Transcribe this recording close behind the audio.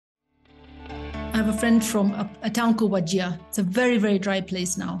I have a friend from a town called Wajir. It's a very, very dry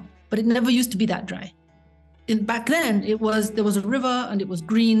place now, but it never used to be that dry. Back then, there was a river and it was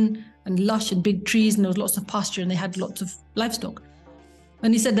green and lush and big trees and there was lots of pasture and they had lots of livestock.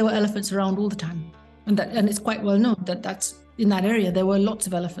 And he said there were elephants around all the time. And it's quite well known that that's in that area, there were lots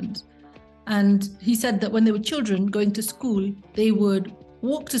of elephants. And he said that when they were children going to school, they would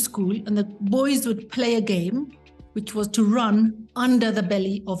walk to school and the boys would play a game, which was to run under the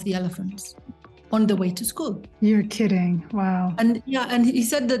belly of the elephants on the way to school. You're kidding. Wow. And he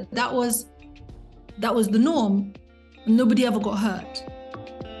said that was the norm. Nobody ever got hurt.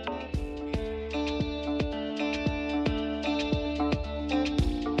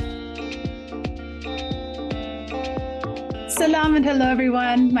 Salam and hello,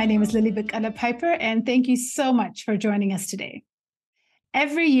 everyone. My name is Lilly Bekele-Piper, and thank you so much for joining us today.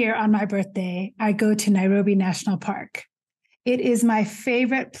 Every year on my birthday, I go to Nairobi National Park. It is my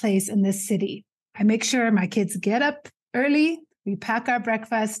favorite place in this city. I make sure my kids get up early, we pack our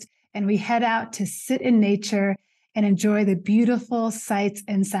breakfast, and we head out to sit in nature and enjoy the beautiful sights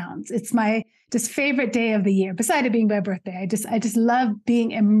and sounds. It's my favorite day of the year. Besides it being my birthday, I just love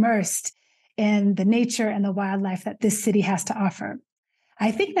being immersed in the nature and the wildlife that this city has to offer.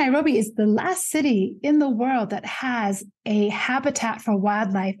 I think Nairobi is the last city in the world that has a habitat for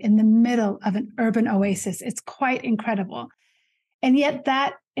wildlife in the middle of an urban oasis. It's quite incredible. And yet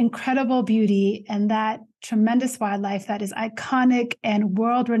that incredible beauty and that tremendous wildlife that is iconic and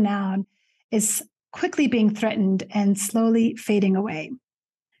world-renowned is quickly being threatened and slowly fading away.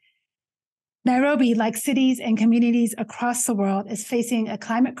 Nairobi, like cities and communities across the world, is facing a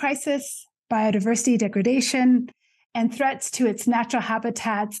climate crisis, biodiversity degradation, and threats to its natural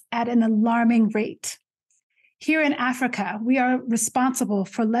habitats at an alarming rate. Here in Africa, we are responsible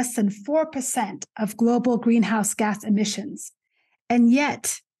for less than 4% of global greenhouse gas emissions. And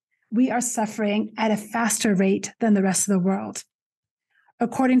yet, we are suffering at a faster rate than the rest of the world.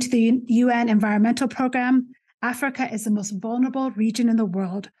 According to the UN Environmental Program, Africa is the most vulnerable region in the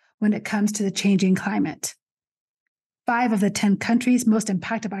world when it comes to the changing climate. 5 of the 10 countries most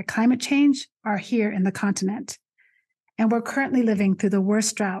impacted by climate change are here in the continent. And we're currently living through the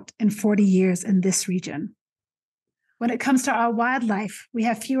worst drought in 40 years in this region. When it comes to our wildlife, we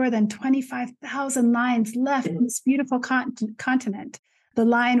have fewer than 25,000 lions left in this beautiful continent, the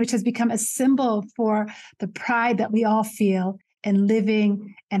lion which has become a symbol for the pride that we all feel in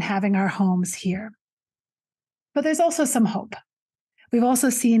living and having our homes here. But there's also some hope. We've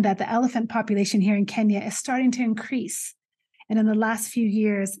also seen that the elephant population here in Kenya is starting to increase. And in the last few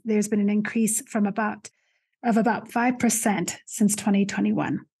years, there's been an increase of about 5% since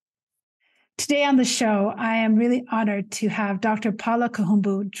 2021. Today on the show, I am really honored to have Dr. Paula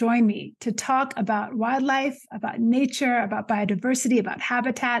Kahumbu join me to talk about wildlife, about nature, about biodiversity, about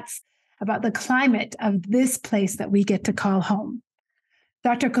habitats, about the climate of this place that we get to call home.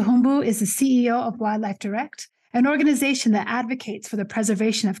 Dr. Kahumbu is the CEO of WildlifeDirect, an organization that advocates for the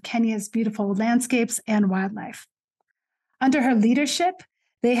preservation of Kenya's beautiful landscapes and wildlife. Under her leadership,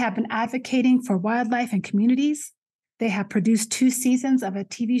 they have been advocating for wildlife and communities. They have produced 2 seasons of a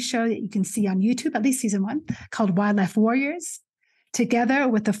TV show that you can see on YouTube, at least season 1, called Wildlife Warriors. Together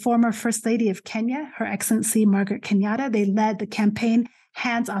with the former First Lady of Kenya, Her Excellency Margaret Kenyatta, they led the campaign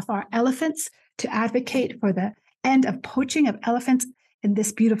Hands Off Our Elephants to advocate for the end of poaching of elephants in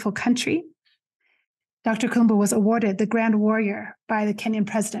this beautiful country. Dr. Kahumbu was awarded the Grand Warrior by the Kenyan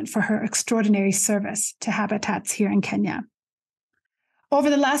president for her extraordinary service to habitats here in Kenya. Over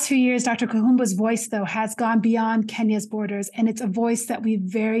the last few years, Dr. Kahumbu's voice, though, has gone beyond Kenya's borders, and it's a voice that we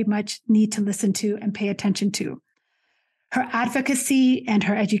very much need to listen to and pay attention to. Her advocacy and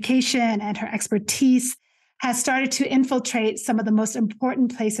her education and her expertise has started to infiltrate some of the most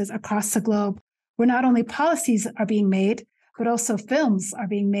important places across the globe, where not only policies are being made, but also films are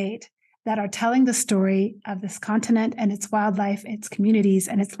being made that are telling the story of this continent and its wildlife, its communities,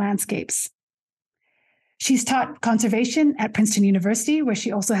 and its landscapes. She's taught conservation at Princeton University, where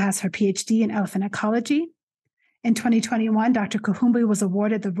she also has her PhD in elephant ecology. In 2021, Dr. Kahumbu was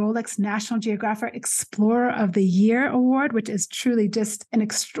awarded the Rolex National Geographic Explorer of the Year award, which is truly just an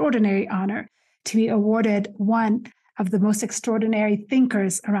extraordinary honor to be awarded one of the most extraordinary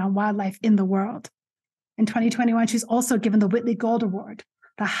thinkers around wildlife in the world. In 2021, she's also given the Whitley Gold Award,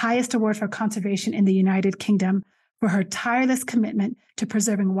 the highest award for conservation in the United Kingdom, for her tireless commitment to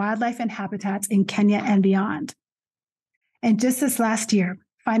preserving wildlife and habitats in Kenya and beyond. And just this last year,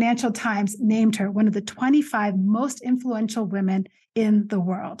 Financial Times named her one of the 25 most influential women in the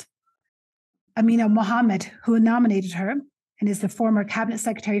world. Amina Mohammed, who nominated her and is the former cabinet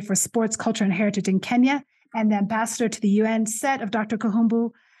secretary for sports, culture, and heritage in Kenya, and the ambassador to the UN, said of Dr.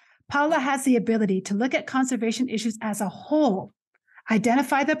 Kahumbu, Paula has the ability to look at conservation issues as a whole,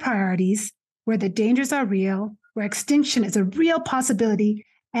 identify the priorities, where the dangers are real, where extinction is a real possibility,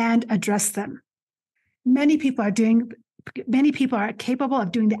 and address them. Many people are capable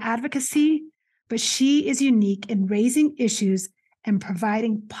of doing the advocacy, but she is unique in raising issues and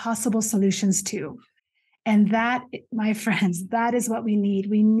providing possible solutions too. And that, my friends, that is what we need.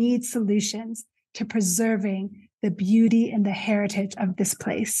 We need solutions to preserving the beauty and the heritage of this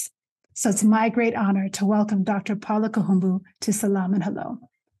place. So it's my great honor to welcome Dr. Paula Kahumbu to Salam and Hello.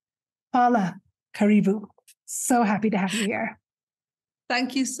 Paula, Karibu. So happy to have you here.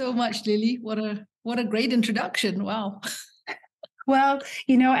 Thank you so much, Lily. What a great introduction. Wow. Well,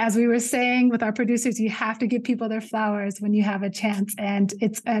 as we were saying with our producers, you have to give people their flowers when you have a chance. And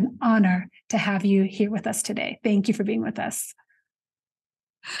it's an honor to have you here with us today. Thank you for being with us.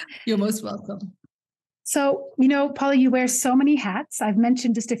 You're most welcome. So, Paula, you wear so many hats. I've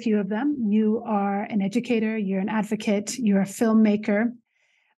mentioned just a few of them. You are an educator, you're an advocate, you're a filmmaker,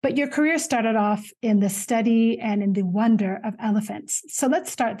 but your career started off in the study and in the wonder of elephants. So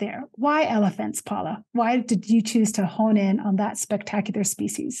let's start there. Why elephants, Paula? Why did you choose to hone in on that spectacular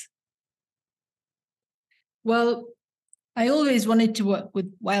species? Well, I always wanted to work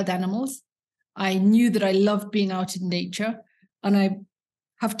with wild animals. I knew that I loved being out in nature, and I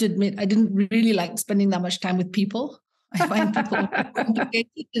have to admit, I didn't really like spending that much time with people. I find people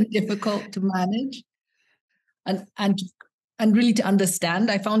complicated and difficult to manage and really to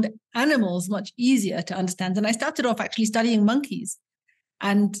understand. I found animals much easier to understand. And I started off actually studying monkeys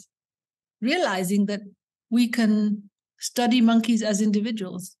and realizing that we can study monkeys as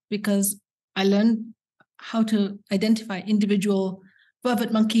individuals, because I learned how to identify individual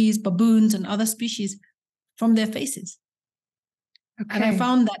vervet monkeys, baboons, and other species from their faces. Okay. And I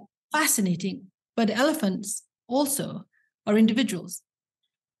found that fascinating. But elephants also are individuals.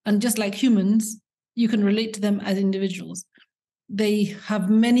 And just like humans, you can relate to them as individuals. They have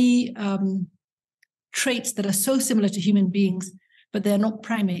many traits that are so similar to human beings, but they're not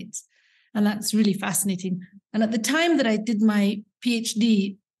primates. And that's really fascinating. And at the time that I did my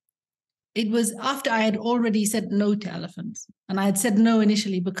PhD, it was after I had already said no to elephants. And I had said no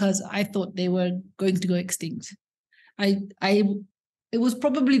initially because I thought they were going to go extinct. It was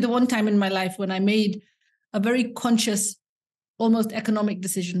probably the one time in my life when I made a very conscious, almost economic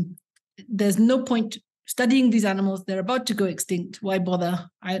decision. There's no point studying these animals. They're about to go extinct. Why bother?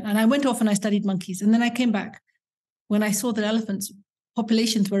 And I went off and I studied monkeys. And then I came back when I saw that elephants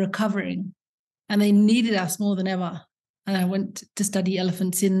populations were recovering and they needed us more than ever. And I went to study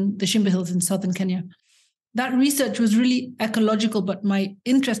elephants in the Shimba Hills in southern Kenya. That research was really ecological, but my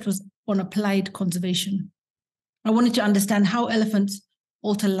interest was on applied conservation. I wanted to understand how elephants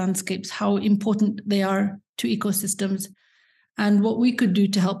alter landscapes, how important they are to ecosystems, and what we could do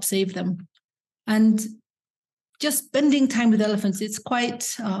to help save them. And just spending time with elephants, it's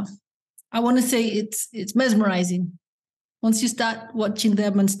quite, I want to say it's mesmerizing. Once you start watching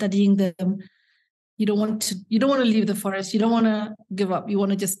them and studying them, you don't want to leave the forest. You don't want to give up. You want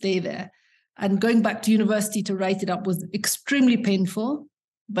to just stay there. And going back to university to write it up was extremely painful,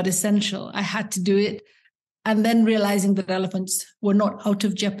 but essential. I had to do it. And then realizing that elephants were not out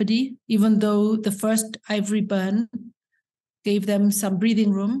of jeopardy, even though the first ivory burn gave them some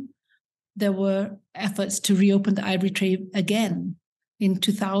breathing room, there were efforts to reopen the ivory trade again in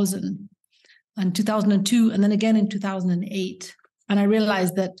 2000 and 2002, and then again in 2008. And I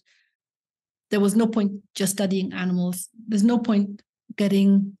realized that there was no point just studying animals. There's no point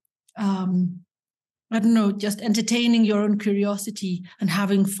getting, just entertaining your own curiosity and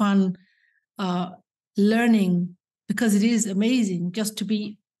having fun, learning, because it is amazing just to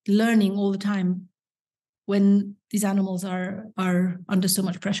be learning all the time when these animals are under so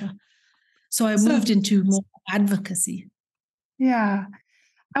much pressure. So I moved into more advocacy. Yeah.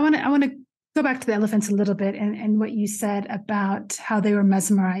 I want to go back to the elephants a little bit and what you said about how they were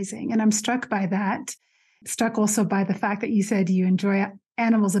mesmerizing. And I'm struck by that. Struck also by the fact that you said you enjoy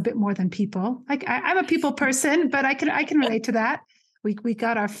animals a bit more than people. Like I'm a people person, but I can relate to that. We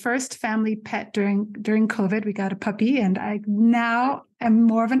got our first family pet during COVID. We got a puppy, and I now am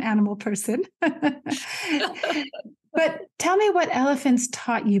more of an animal person. But tell me what elephants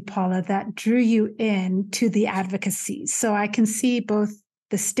taught you, Paula, that drew you in to the advocacy. So I can see both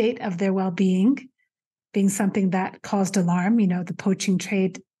the state of their well-being being something that caused alarm, the poaching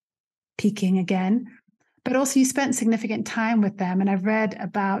trade peaking again, but also you spent significant time with them. And I've read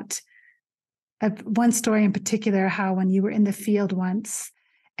about one story in particular, how when you were in the field once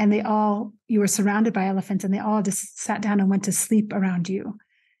and you were surrounded by elephants and they all just sat down and went to sleep around you,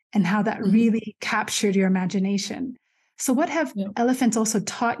 and how that really captured your imagination. So what have elephants also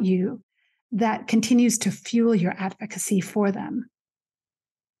taught you that continues to fuel your advocacy for them?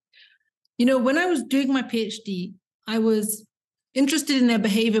 When I was doing my PhD, I was interested in their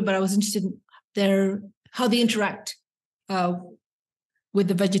behavior, but I was interested in how they interact with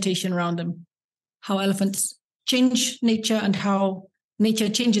the vegetation around them, how elephants change nature and how nature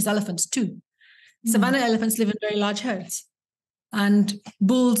changes elephants too. Savannah elephants live in very large herds, and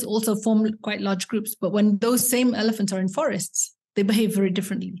bulls also form quite large groups. But when those same elephants are in forests, they behave very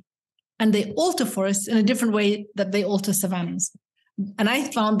differently. And they alter forests in a different way that they alter savannas. And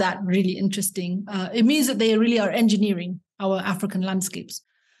I found that really interesting. It means that they really are engineering our African landscapes.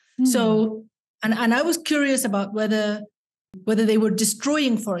 So, and I was curious about whether they were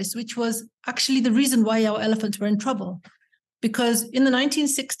destroying forests, which was actually the reason why our elephants were in trouble. Because in the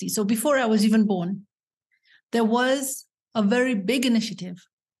 1960s, so before I was even born, there was a very big initiative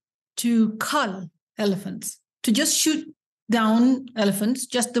to cull elephants, to just shoot down elephants,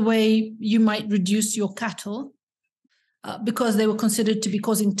 just the way you might reduce your cattle, because they were considered to be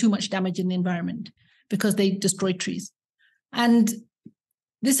causing too much damage in the environment, because they destroy trees. And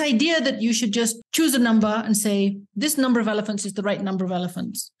this idea that you should just choose a number and say, this number of elephants is the right number of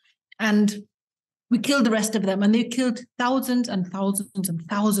elephants. And we killed the rest of them. And they killed thousands and thousands and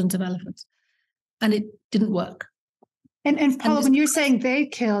thousands of elephants. And it didn't work. And Paula, when you're saying they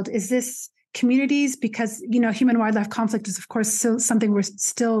killed, is this communities? Because, human-wildlife conflict is, of course, still something we're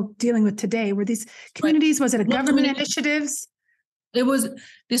still dealing with today. Were these communities, was it a government initiatives?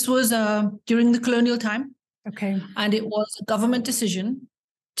 This was during the colonial time. Okay. And it was a government decision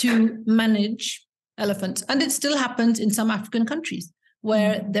to manage elephants. And it still happens in some African countries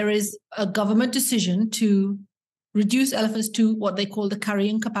where there is a government decision to reduce elephants to what they call the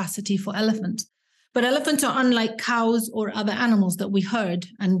carrying capacity for elephants. But elephants are unlike cows or other animals that we herd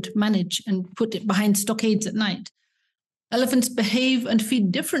and manage and put it behind stockades at night. Elephants behave and feed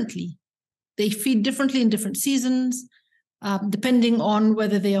differently. They feed differently in different seasons, depending on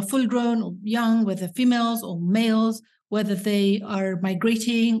whether they are full grown or young, whether females or males, whether they are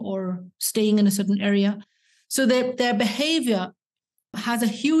migrating or staying in a certain area. So their behavior has a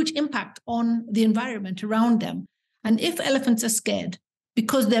huge impact on the environment around them. And if elephants are scared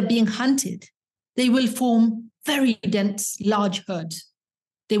because they're being hunted, they will form very dense, large herds.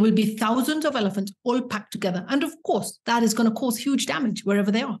 There will be thousands of elephants all packed together. And of course, that is going to cause huge damage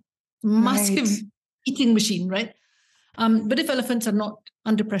wherever they are. Massive eating machine, right? But if elephants are not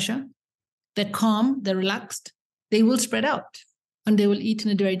under pressure, they're calm, they're relaxed, they will spread out and they will eat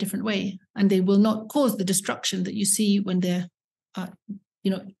in a very different way. And they will not cause the destruction that you see when they're,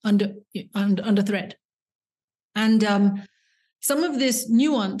 under threat. And some of this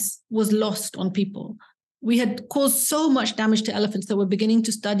nuance was lost on people. We had caused so much damage to elephants that we're beginning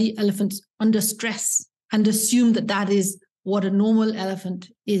to study elephants under stress and assume that that is what a normal elephant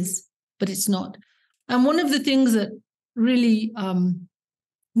is, but it's not. And one of the things that really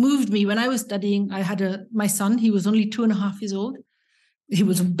moved me when I was studying, I had my son, he was only 2.5 years old. He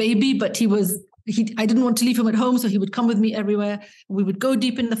was a baby, but I didn't want to leave him at home, so he would come with me everywhere. We would go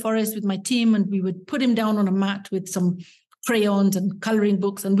deep in the forest with my team and we would put him down on a mat with some crayons and coloring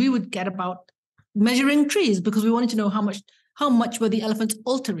books, and we would get about measuring trees because we wanted to know how much were the elephants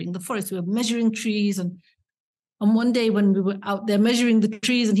altering the forest. We were measuring trees, and one day when we were out there measuring the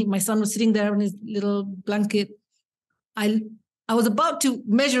trees, and my son was sitting there in his little blanket, I was about to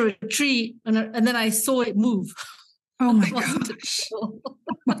measure a tree, and then I saw it move. Oh my gosh! Oh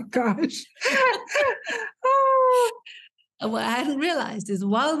my gosh! And what I hadn't realized is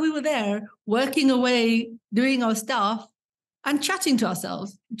while we were there working away, doing our stuff, and chatting to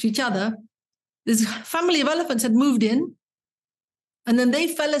each other, this family of elephants had moved in, and then they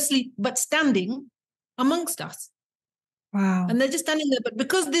fell asleep, but standing amongst us. Wow. And they're just standing there. But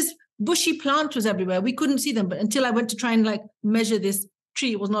because this bushy plant was everywhere, we couldn't see them. But until I went to try and measure this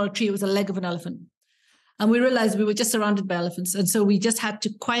tree, it was not a tree, it was a leg of an elephant. And we realized we were just surrounded by elephants. And so we just had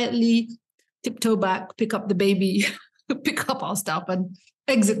to quietly tiptoe back, pick up the baby, pick up our stuff and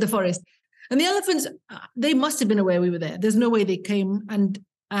exit the forest. And the elephants, they must have been aware we were there. There's no way they came and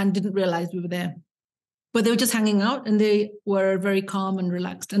didn't realize we were there. But they were just hanging out and they were very calm and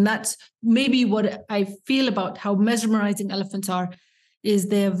relaxed. And that's maybe what I feel about how mesmerizing elephants are, is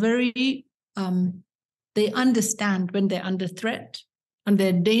they're very, they understand when they're under threat, and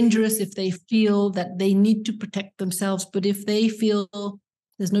they're dangerous if they feel that they need to protect themselves. But if they feel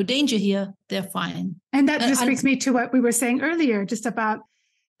there's no danger here, they're fine. And that just brings me to what we were saying earlier, just about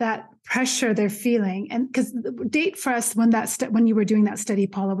that pressure they're feeling. And because the date for us when you were doing that study,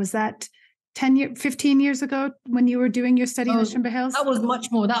 Paula, was that 15 years ago when you were doing your study in the Shimba Hills? That was much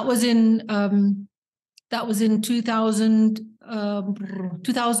more. That was in That was in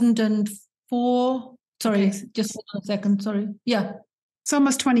 2004. Sorry, Okay. just hold on a second. Sorry. Yeah. It's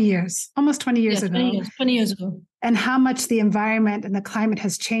almost 20 years, almost 20 years ago. 20 years ago. And how much the environment and the climate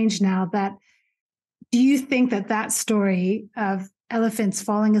has changed now. That do you think that story of elephants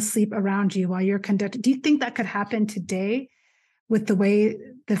falling asleep around you while you're conducting, do you think that could happen today with the way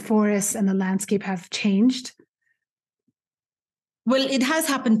the forests and the landscape have changed? Well, it has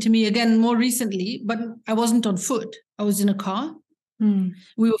happened to me again more recently, but I wasn't on foot. I was in a car.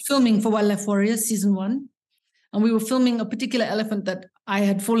 We were filming for Wildlife Warriors season 1, and we were filming a particular elephant that I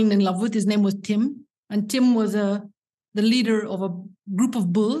had fallen in love with. His name was Tim, and Tim was the leader of a group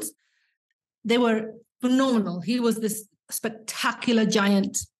of bulls. They were phenomenal. He was this spectacular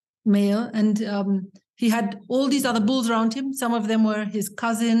giant male, and he had all these other bulls around him. Some of them were his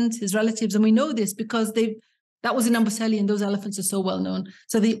cousins, his relatives, and we know this because that was in Amboseli, and those elephants are so well known.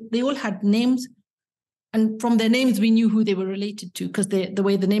 So they all had names, and from their names we knew who they were related to because the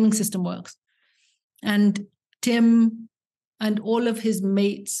way the naming system works. And Tim and all of his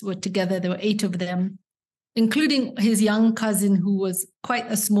mates were together. There were 8 of them, including his young cousin, who was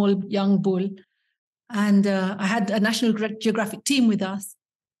quite a small young bull. And I had a National Geographic team with us,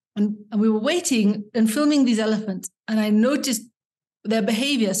 and we were waiting and filming these elephants, and I noticed their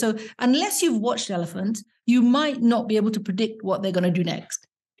behavior. So unless you've watched elephants, you might not be able to predict what they're going to do next.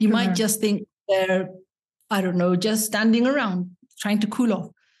 You might just think they're, I don't know, just standing around trying to cool off.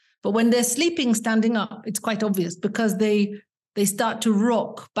 But when they're sleeping, standing up, it's quite obvious because they start to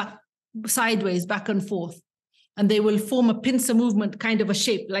rock back sideways, back and forth, and they will form a pincer movement kind of a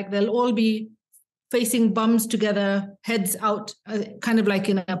shape, like they'll all be facing bums together, heads out, kind of like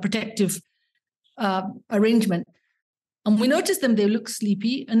in a protective arrangement. And we noticed them, they looked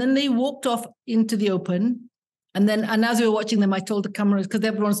sleepy, and then they walked off into the open. And as we were watching them, I told the cameras, because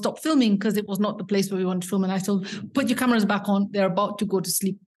everyone stopped filming because it was not the place where we wanted to film. And I told, put your cameras back on. They're about to go to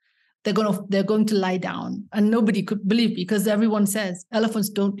sleep. They're going to lie down. And nobody could believe me because everyone says elephants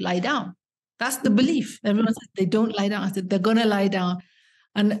don't lie down. That's the belief. Everyone says they don't lie down. I said, they're going to lie down.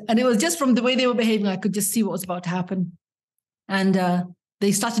 And it was just from the way they were behaving, I could just see what was about to happen. And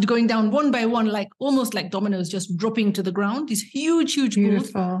they started going down one by one, almost like dominoes, just dropping to the ground. These huge, huge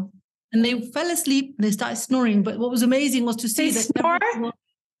bulls. And they fell asleep and they started snoring. But what was amazing was to see that snore?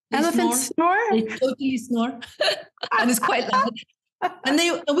 Elephants snore? They totally snore. And it's quite loud. And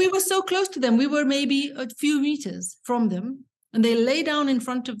we were so close to them. We were maybe a few meters from them. And they lay down in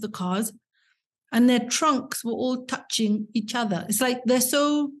front of the cars, and their trunks were all touching each other. It's like they're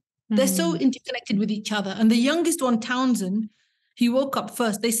so interconnected with each other. And the youngest one, Townsend, he woke up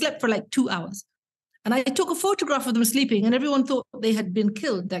first. They slept for 2 hours. And I took a photograph of them sleeping, and everyone thought they had been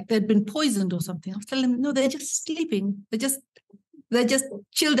killed, like they'd been poisoned or something. I was telling them, no, they're just sleeping. They're just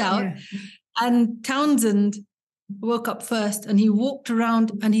chilled out. Yeah. And Townsend woke up first, and he walked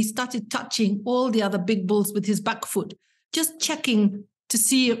around and he started touching all the other big bulls with his back foot, just checking to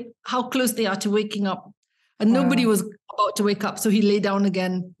see how close they are to waking up. And nobody was about to wake up. So he lay down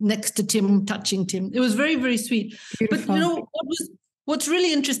again next to Tim, touching Tim. It was very, very sweet. Beautiful. But what's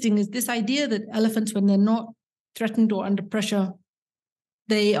really interesting is this idea that elephants, when they're not threatened or under pressure,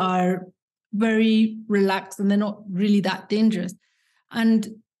 they are very relaxed and they're not really that dangerous. And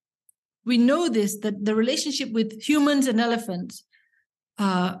we know this, that the relationship with humans and elephants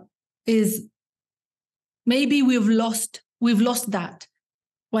is maybe we've lost that.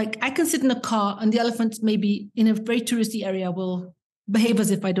 Like I can sit in a car and the elephants maybe in a very touristy area will behave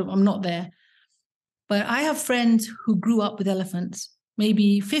as if I'm not there. But I have friends who grew up with elephants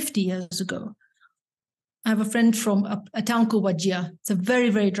maybe 50 years ago. I have a friend from a town called Wajir. It's a very,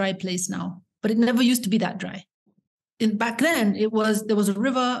 very dry place now, but it never used to be that dry. Back then, there was a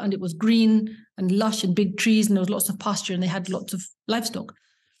river and it was green and lush and big trees and there was lots of pasture and they had lots of livestock.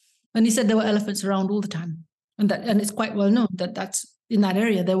 And he said there were elephants around all the time. And it's quite well known that that's in that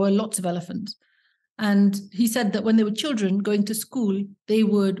area, there were lots of elephants. And he said that when they were children going to school, they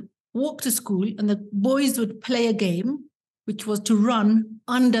would walk to school and the boys would play a game, which was to run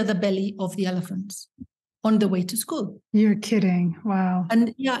under the belly of the elephants on the way to school. You're kidding. Wow.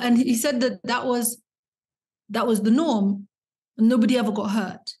 And he said that was the norm and nobody ever got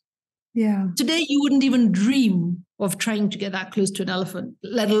hurt. Yeah. Today, you wouldn't even dream of trying to get that close to an elephant,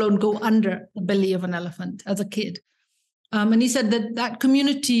 let alone go under the belly of an elephant as a kid. And he said that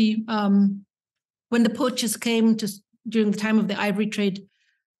community, when the poachers came during the time of the ivory trade,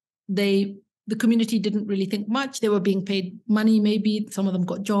 the community didn't really think much. They were being paid money, maybe. Some of them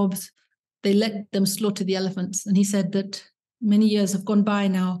got jobs. They let them slaughter the elephants. And he said that many years have gone by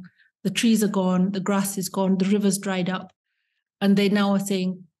now. The trees are gone, the grass is gone, the river's dried up. And they now are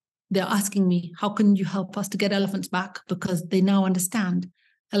saying, they're asking me, how can you help us to get elephants back? Because they now understand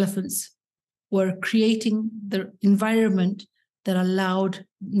elephants were creating the environment that allowed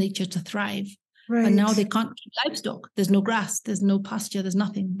nature to thrive. Right. And now they can't keep livestock. There's no grass, there's no pasture, there's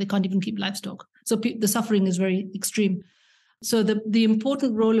nothing. They can't even keep livestock. So the suffering is very extreme. So the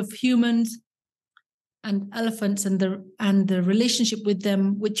important role of humans and elephants and the relationship with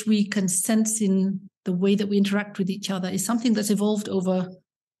them, which we can sense in the way that we interact with each other, is something that's evolved over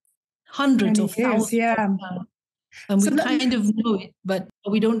hundreds of thousands. Yeah. And we kind of know it, but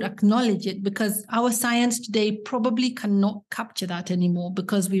we don't acknowledge it because our science today probably cannot capture that anymore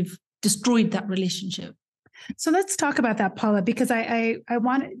because we've destroyed that relationship. So let's talk about that, Paula, because I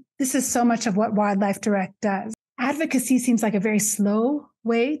want, this is so much of what WildlifeDirect does. Advocacy seems like a very slow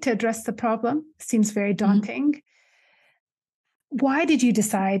way to address the problem. Seems very daunting. Mm-hmm. Why did you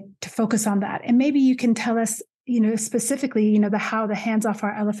decide to focus on that? And maybe you can tell us, specifically, how the Hands Off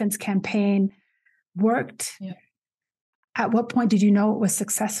Our Elephants campaign worked. Yeah. At what point did you know it was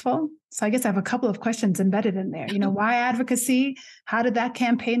successful? So I guess I have a couple of questions embedded in there. Why advocacy? How did that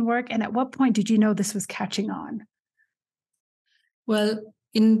campaign work? And at what point did you know this was catching on? Well,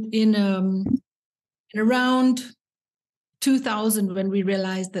 in around 2000, when we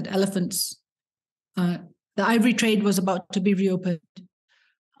realized that elephants, the ivory trade was about to be reopened,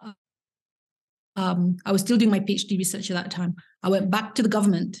 I was still doing my PhD research at that time. I went back to the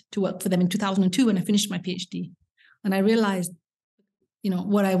government to work for them in 2002 when I finished my PhD. And I realized,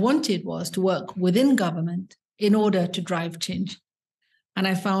 what I wanted was to work within government in order to drive change. And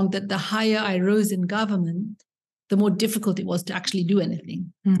I found that the higher I rose in government, the more difficult it was to actually do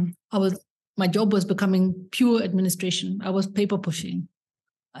anything. Mm. My job was becoming pure administration. I was paper pushing.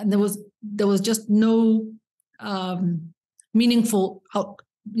 And there was just no meaningful,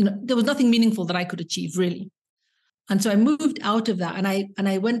 there was nothing meaningful that I could achieve, really. And so I moved out of that and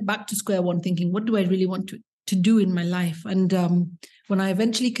I went back to square one thinking, what do I really want to do in my life? And when I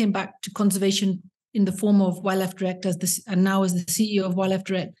eventually came back to conservation in the form of WildlifeDirect and now as the CEO of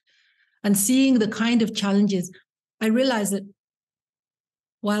WildlifeDirect, and seeing the kind of challenges, I realized that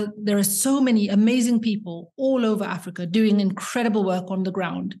while there are so many amazing people all over Africa doing incredible work on the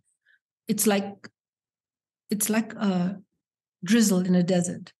ground, it's like a drizzle in a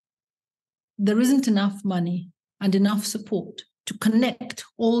desert. There isn't enough money and enough support to connect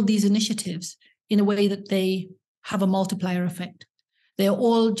all these initiatives in a way that they have a multiplier effect. They are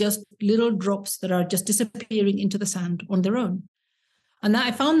all just little drops that are just disappearing into the sand on their own. And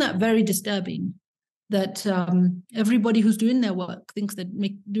I found that very disturbing, that everybody who's doing their work thinks they're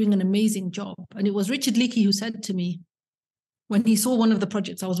doing an amazing job. And it was Richard Leakey who said to me, when he saw one of the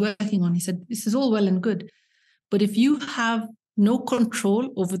projects I was working on, he said, this is all well and good, but if you have no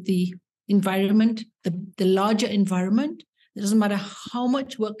control over the environment, the larger environment, it doesn't matter how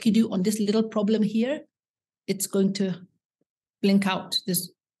much work you do on this little problem here, it's going to blink out. It's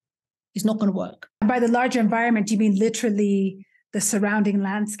not going to work. By the larger environment, do you mean literally the surrounding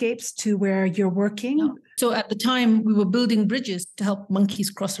landscapes to where you're working? No. So at the time, we were building bridges to help monkeys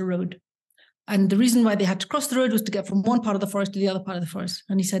cross a road. And the reason why they had to cross the road was to get from one part of the forest to the other part of the forest.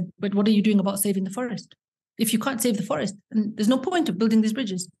 And he said, but what are you doing about saving the forest? If you can't save the forest, then there's no point of building these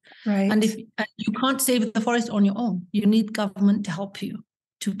bridges. Right. And if you can't save the forest on your own, you need government to help you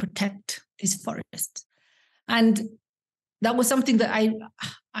to protect these forests. And that was something that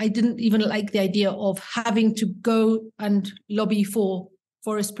I didn't even like, the idea of having to go and lobby for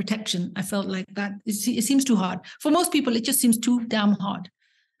forest protection. I felt like that it seems too hard. For most people, it just seems too damn hard.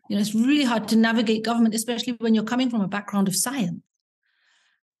 It's really hard to navigate government, especially when you're coming from a background of science.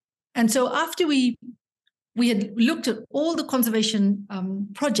 And so after we had looked at all the conservation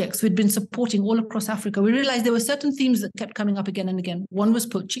projects we'd been supporting all across Africa, we realized there were certain themes that kept coming up again and again. One was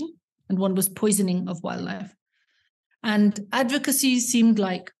poaching and one was poisoning of wildlife. And advocacy seemed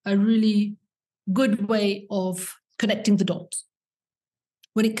like a really good way of connecting the dots.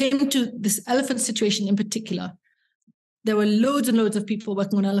 When it came to this elephant situation in particular, there were loads and loads of people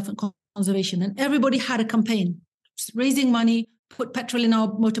working on elephant conservation, and everybody had a campaign, raising money, put petrol in our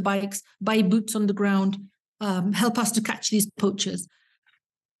motorbikes, buy boots on the ground, help us to catch these poachers.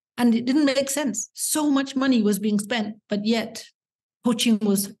 And it didn't make sense. So much money was being spent, but yet poaching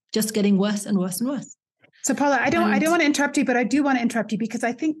was just getting worse and worse and worse. So Paula, I don't want to interrupt you, but I do want to interrupt you because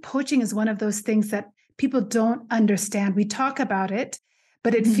I think poaching is one of those things that people don't understand. We talk about it,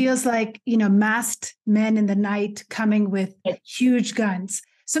 but it feels like, masked men in the night coming with huge guns.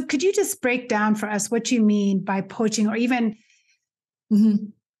 So could you just break down for us what you mean by poaching, or even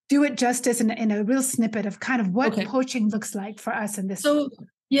do it justice in a real snippet of kind of what poaching looks like for us in this? So,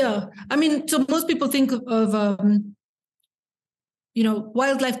 yeah, so most people think of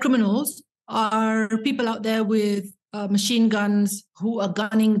wildlife criminals are people out there with machine guns who are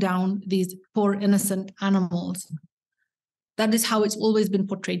gunning down these poor innocent animals. That is how it's always been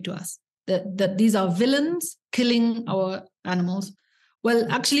portrayed to us, that these are villains killing our animals. Well,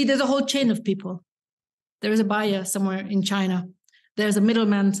 actually, there's a whole chain of people. There is a buyer somewhere in China. There's a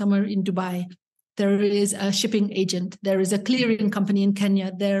middleman somewhere in Dubai. There is a shipping agent. There is a clearing company in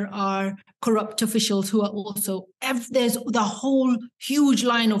Kenya. There are corrupt officials who are also, there's the whole huge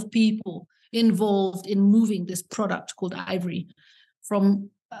line of people involved in moving this product called ivory from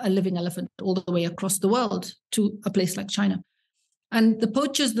a living elephant all the way across the world to a place like China. And the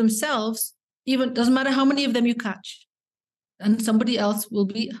poachers themselves, even doesn't matter how many of them you catch, and somebody else will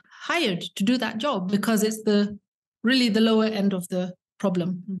be hired to do that job because it's really the lower end of the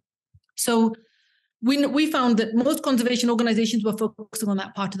problem. So we found that most conservation organizations were focusing on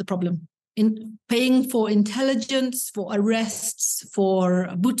that part of the problem, in paying for intelligence, for arrests, for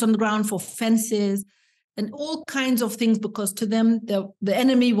boots on the ground, for fences, and all kinds of things, because to them, the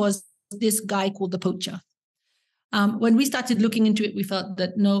enemy was this guy called the poacher. When we started looking into it, we felt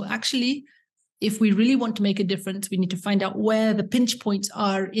that no, actually, if we really want to make a difference, we need to find out where the pinch points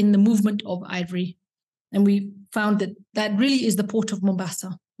are in the movement of ivory. And we found that really is the port of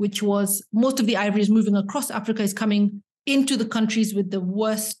Mombasa, which was most of the ivory is moving across Africa, is coming into the countries with the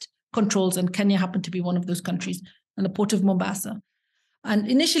worst controls. And Kenya happened to be one of those countries, and the port of Mombasa. And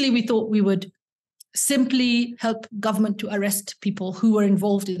initially we thought we would simply help government to arrest people who were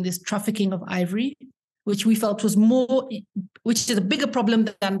involved in this trafficking of ivory, which we felt was which is a bigger problem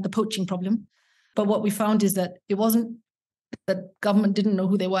than the poaching problem. But what we found is that it wasn't that government didn't know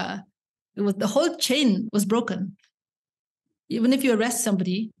who they were. It was the whole chain was broken. Even if you arrest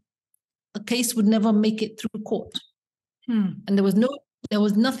somebody, a case would never make it through court. And there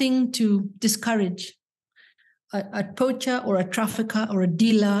was nothing to discourage a poacher or a trafficker or a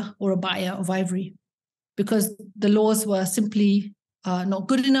dealer or a buyer of ivory, because the laws were simply not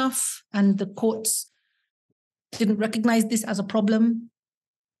good enough, and the courts didn't recognize this as a problem.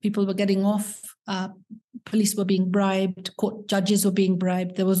 People were getting off. Police were being bribed. Court judges were being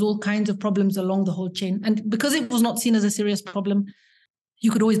bribed. There was all kinds of problems along the whole chain. And because it was not seen as a serious problem, you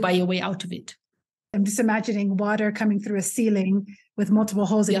could always buy your way out of it. I'm just imagining water coming through a ceiling with multiple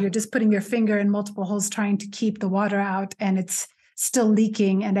holes, and you're just putting your finger in multiple holes trying to keep the water out, and it's still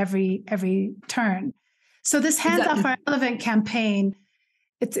leaking at every turn. So this Hands Off Our Elephant campaign,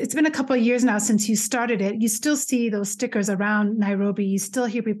 it's been a couple of years now since you started it. You still see those stickers around Nairobi. You still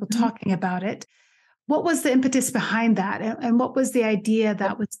hear people talking about it. What was the impetus behind that? And what was the idea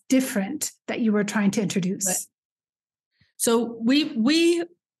that was different that you were trying to introduce? Right. So we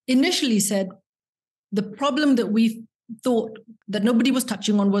initially said the problem that we thought that nobody was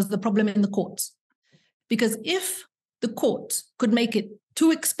touching on was the problem in the courts. Because if the courts could make it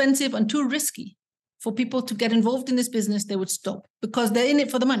too expensive and too risky for people to get involved in this business, they would stop, because they're in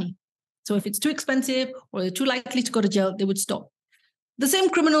it for the money. So if it's too expensive or they're too likely to go to jail, they would stop. The same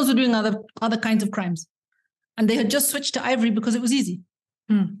criminals were doing other kinds of crimes. And they had just switched to ivory because it was easy.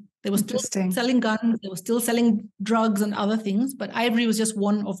 They were still selling guns, they were still selling drugs and other things, but ivory was just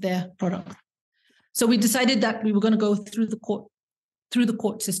one of their products. So we decided that we were going to go through the court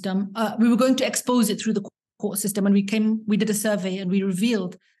system. We were going to expose it through the court system. And we did a survey, and we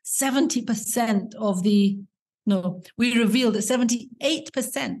revealed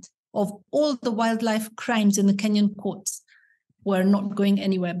 78% of all the wildlife crimes in the Kenyan courts were not going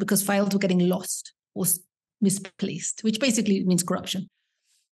anywhere because files were getting lost or misplaced, which basically means corruption.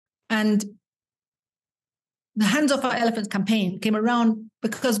 And the Hands Off Our Elephants campaign came around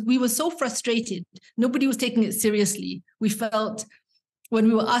because we were so frustrated. Nobody was taking it seriously. We felt, when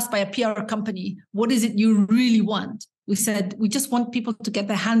we were asked by a PR company, what is it you really want? We said, we just want people to get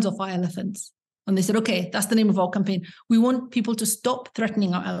their hands off our elephants. And they said, okay, that's the name of our campaign. We want people to stop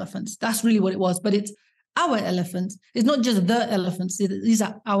threatening our elephants. That's really what it was. But it's our elephants. It's not just the elephants. These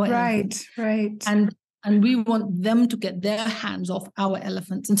are our elephants. Right. And we want them to get their hands off our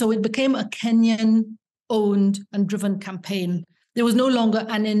elephants. And so it became a Kenyan-owned and driven campaign. There was no longer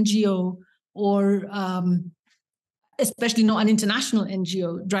an NGO or especially not an international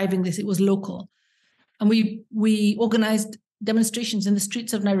NGO driving this. It was local. And we organized demonstrations in the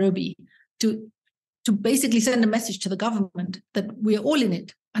streets of Nairobi to basically send a message to the government that we're all in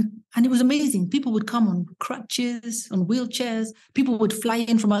it. And it was amazing. People would come on crutches, on wheelchairs. People would fly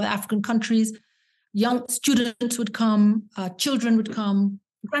in from other African countries. Young students would come, children would come,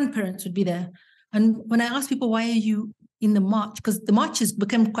 grandparents would be there. And when I asked people, why are you in the march? Because the marches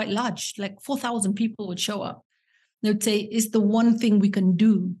became quite large, like 4,000 people would show up. They would say, it's the one thing we can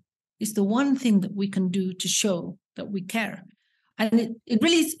do. It's the one thing that we can do to show that we care. And it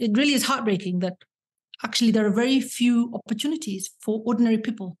really is heartbreaking that actually there are very few opportunities for ordinary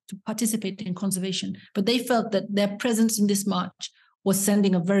people to participate in conservation. But they felt that their presence in this march was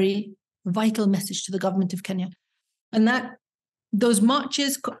sending a very vital message to the government of Kenya. And that those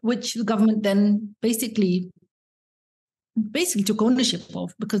marches, which the government then basically took ownership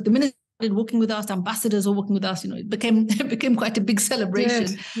of, because the minister started working with us, ambassadors were working with us, it became quite a big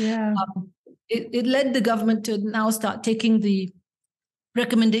celebration. Yeah. It led the government to now start taking the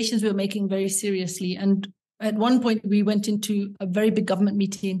recommendations we were making very seriously. And at one point, we went into a very big government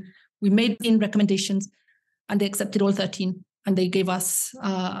meeting. We made recommendations, and they accepted all 13. And they gave us,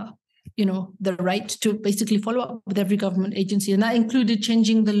 the right to basically follow up with every government agency. And that included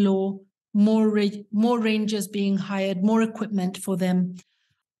changing the law, more rangers being hired, more equipment for them.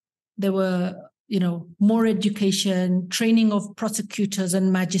 There were, more education, training of prosecutors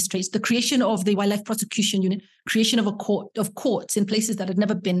and magistrates, the creation of the Wildlife Prosecution Unit, creation of courts in places that had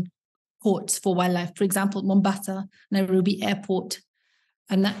never been courts for wildlife. For example, Mombasa, Nairobi Airport,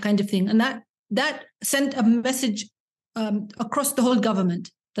 and that kind of thing. And that sent a message across the whole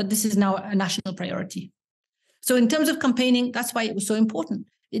government that this is now a national priority. So in terms of campaigning, that's why it was so important.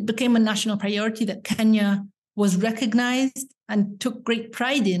 It became a national priority that Kenya was recognized and took great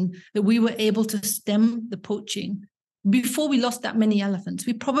pride in, that we were able to stem the poaching before we lost that many elephants.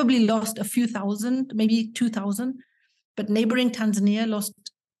 We probably lost a few thousand, maybe 2,000, but neighboring Tanzania lost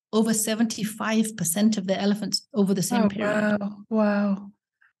over 75% of their elephants over the same period. Wow.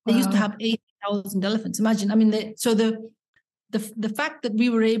 They used to have 80,000 elephants. Imagine, the fact that we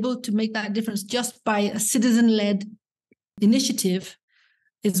were able to make that difference just by a citizen-led initiative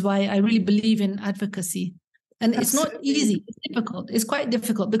is why I really believe in advocacy. And It's not easy. It's difficult. It's quite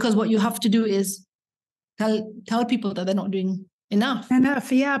difficult, because what you have to do is tell people that they're not doing enough.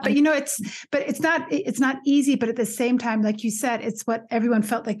 Yeah. But it's not easy. But at the same time, like you said, it's what everyone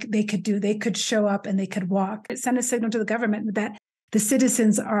felt like they could do. They could show up and they could walk. It sent a signal to the government that the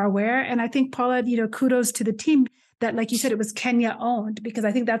citizens are aware. And I think, Paula, kudos to the team that, like you said, it was Kenya owned, because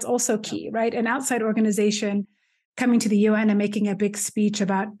I think that's also key, right? An outside organization coming to the UN and making a big speech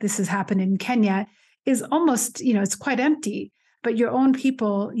about this has happened in Kenya is almost, it's quite empty. But your own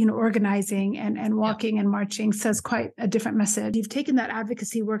people, organizing and walking and marching says quite a different message. You've taken that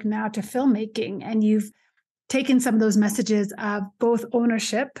advocacy work now to filmmaking, and you've taken some of those messages of both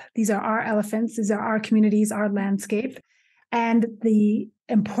ownership. These are our elephants. These are our communities, our landscape, and the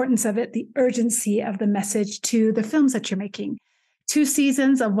importance of it, the urgency of the message to the films that you're making. 2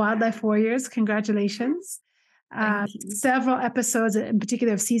 seasons of Wildlife Warriors. Congratulations. Several episodes, in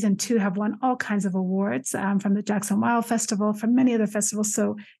particular of season 2, have won all kinds of awards from the Jackson Wild Festival, from many other festivals.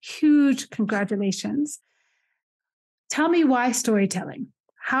 So huge congratulations. Tell me why storytelling?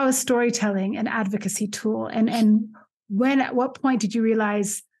 How is storytelling an advocacy tool? And at what point did you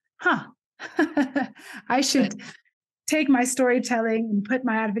realize, I should take my storytelling and put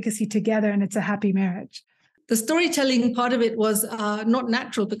my advocacy together, and it's a happy marriage? The storytelling part of it was not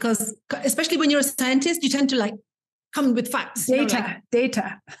natural, because especially when you're a scientist, you tend to come with facts. Data.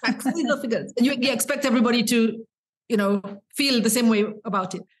 Facts, figures. And you expect everybody to, feel the same way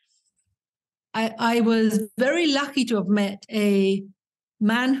about it. I was very lucky to have met a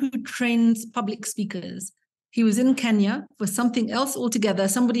man who trains public speakers. He was in Kenya for something else altogether.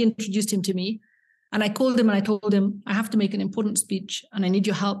 Somebody introduced him to me, and I called him and I told him, I have to make an important speech and I need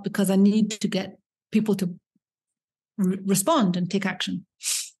your help, because I need to get people to respond and take action.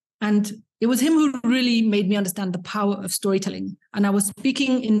 And it was him who really made me understand the power of storytelling. And I was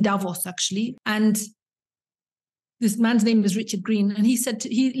speaking in Davos, actually, and this man's name is Richard Green. And he said,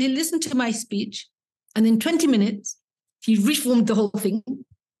 he listened to my speech, and in 20 minutes, he reformed the whole thing.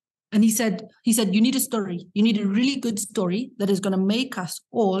 And he said, you need a story. You need a really good story that is going to make us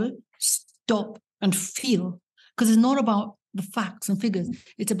all stop and feel, because it's not about the facts and figures.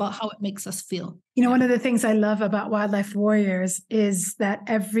 It's about how it makes us feel. One of the things I love about Wildlife Warriors is that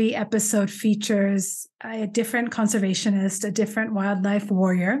every episode features a different conservationist, a different wildlife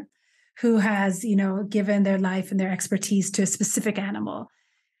warrior who has, given their life and their expertise to a specific animal.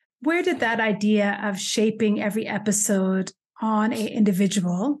 Where did that idea of shaping every episode on an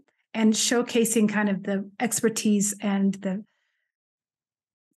individual and showcasing kind of the expertise and the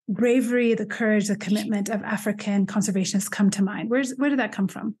bravery, the courage, the commitment of African conservationists come to mind? Where did that come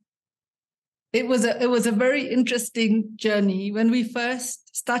from? It was a very interesting journey. When we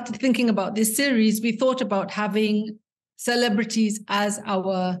first started thinking about this series, we thought about having celebrities as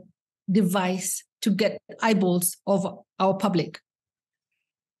our device to get eyeballs of our public.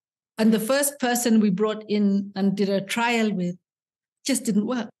 And the first person we brought in and did a trial with just didn't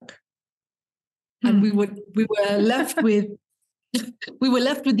work. And we were left with We were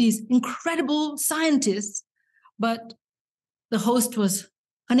left with these incredible scientists, but the host was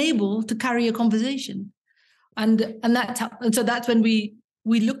unable to carry a conversation. And so that's when we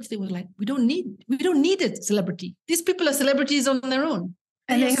looked at it, we were like, we don't need a celebrity. These people are celebrities on their own.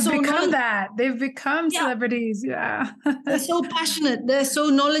 And they've become that. They've become celebrities. Yeah. They're so passionate. They're so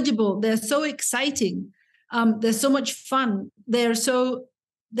knowledgeable. They're so exciting. They're so much fun. They're so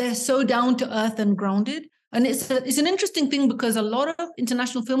down to earth and grounded. And it's an interesting thing because a lot of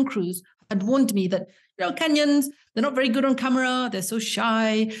international film crews had warned me that, Kenyans, they're not very good on camera. They're so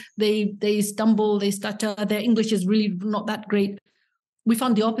shy. They stumble, they stutter. Their English is really not that great. We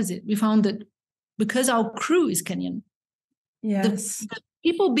found the opposite. We found that because our crew is Kenyan, the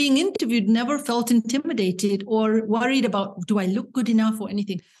people being interviewed never felt intimidated or worried about, do I look good enough or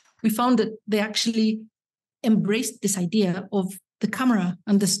anything? We found that they actually embraced this idea of the camera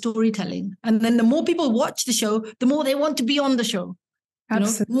and the storytelling. And then the more people watch the show, the more they want to be on the show.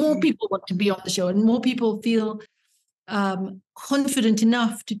 Absolutely. More people want to be on the show, and more people feel confident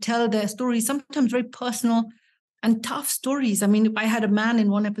enough to tell their stories, sometimes very personal and tough stories. I mean, I had a man in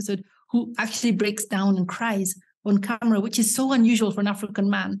one episode who actually breaks down and cries on camera, which is so unusual for an African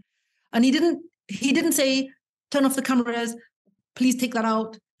man. And he didn't say, turn off the cameras, please take that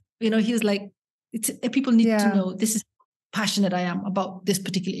out. He was like, people need to know this is how passionate I am about this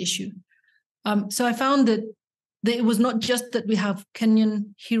particular issue. So I found that it was not just that we have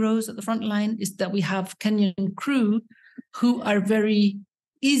Kenyan heroes at the front line, it's that we have Kenyan crew who are very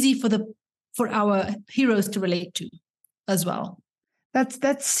easy for our heroes to relate to as well.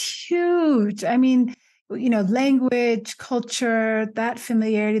 That's huge. I mean, language, culture, that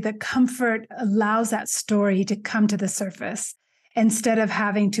familiarity, that comfort allows that story to come to the surface instead of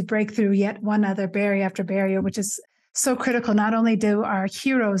having to break through yet one other barrier after barrier, which is so critical. Not only do our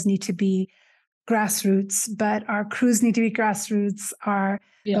heroes need to be grassroots, but our crews need to be grassroots.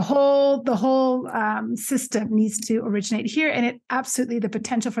 The whole system needs to originate here. And it absolutely, the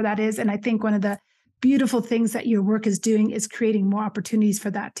potential for that is, and I think one of the beautiful things that your work is doing is creating more opportunities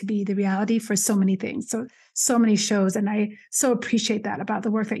for that to be the reality for so many things. So many shows. And I so appreciate that about the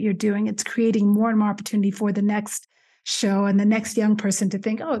work that you're doing. It's creating more and more opportunity for the next show and the next young person to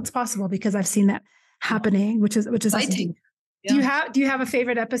think, oh, it's possible because I've seen that happening, which is exciting. Yeah. Do you have a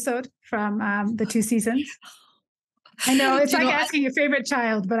favorite episode from the 2 seasons? I know it's like asking your favorite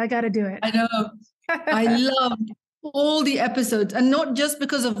child, but I got to do it. I know. I loved all the episodes, and not just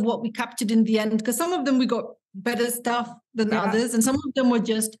because of what we captured in the end, because some of them we got better stuff than others, and some of them were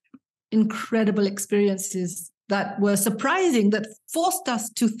just incredible experiences that were surprising, that forced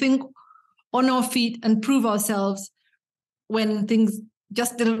us to think on our feet and prove ourselves when things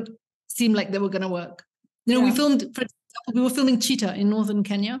just didn't seem like they were going to work. We filmed, for example, we were filming cheetah in northern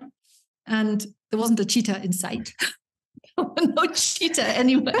Kenya, and there wasn't a cheetah in sight. No cheetah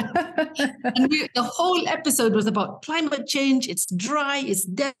anywhere. And the whole episode was about climate change. It's dry, it's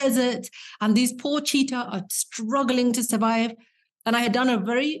desert, and these poor cheetah are struggling to survive. And I had done a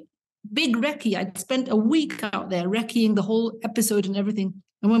very big recce. I'd spent a week out there recceing the whole episode and everything.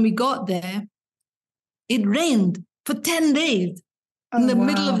 And when we got there, it rained for 10 days in the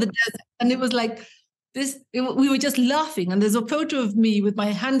middle of the desert. And it was like we were just laughing. And there's a photo of me with my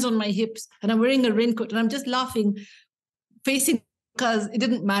hands on my hips, and I'm wearing a raincoat, and I'm just laughing, facing, because it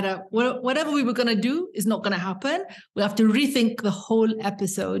didn't matter. Whatever we were going to do is not going to happen. We have to rethink the whole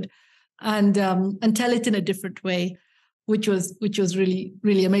episode and tell it in a different way, which was really,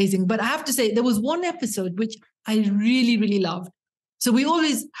 really amazing. But I have to say, there was one episode which I really, really loved. So we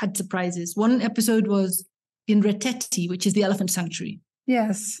always had surprises. One episode was in Reteti, which is the elephant sanctuary.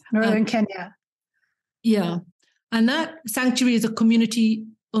 Yes, northern Kenya. Yeah. And that sanctuary is a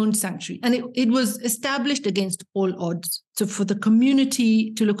community-owned sanctuary. And it was established against all odds. So for the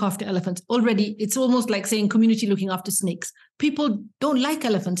community to look after elephants, already it's almost like saying community looking after snakes. People don't like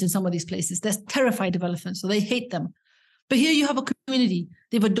elephants in some of these places. They're terrified of elephants, so they hate them. But here you have a community.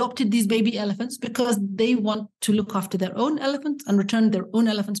 They've adopted these baby elephants because they want to look after their own elephants and return their own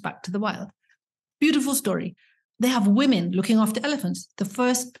elephants back to the wild. Beautiful story. They have women looking after elephants. The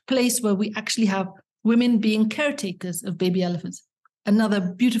first place where we actually have women being caretakers of baby elephants. Another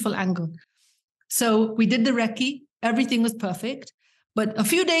beautiful angle. So we did the recce. Everything was perfect. But a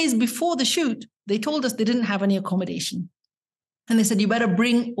few days before the shoot, they told us they didn't have any accommodation. And they said, you better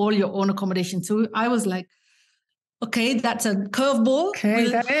bring all your own accommodation. So I was like, okay, that's a curveball. Okay,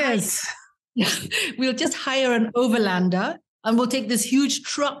 We'll just hire an overlander, and we'll take this huge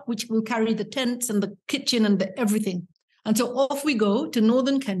truck, which will carry the tents and the kitchen and the everything. And so off we go to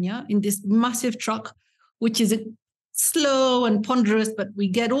northern Kenya in this massive truck, which is slow and ponderous, but we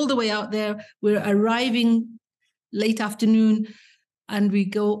get all the way out there. We're arriving late afternoon, and we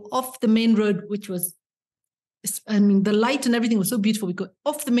go off the main road, which was, I mean, the light and everything was so beautiful. We go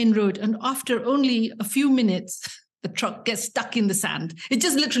off the main road, and after only a few minutes, the truck gets stuck in the sand. It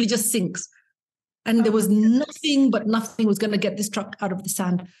just literally just sinks. And there was nothing was going to get this truck out of the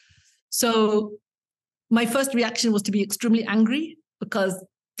sand. So my first reaction was to be extremely angry, because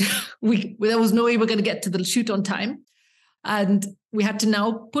there was no way we're going to get to the shoot on time. And we had to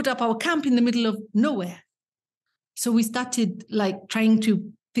now put up our camp in the middle of nowhere. So we started like trying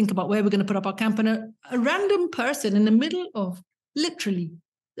to think about where we're going to put up our camp. And a random person in the middle of, literally,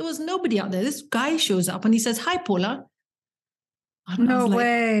 there was nobody out there. This guy shows up and he says, "Hi, Paula." And no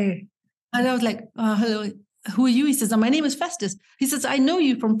way. And I was like, "Hello, who are you?" He says, "My name is Festus." He says, "I know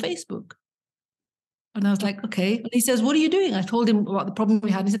you from Facebook." And I was like, "Okay." And he says, "What are you doing?" I told him about the problem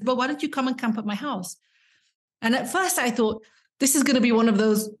we had. He said, "Well, why don't you come and camp at my house?" And at first I thought, this is going to be one of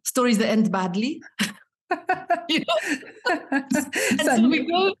those stories that ends badly. You know? And so we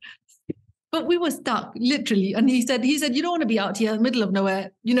go, but we were stuck, literally. And he said, "You don't want to be out here in the middle of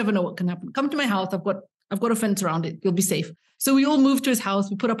nowhere. You never know what can happen. Come to my house. I've got a fence around it. You'll be safe." So we all moved to his house.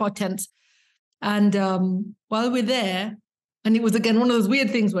 We put up our tents. And while we're there, and it was, again, one of those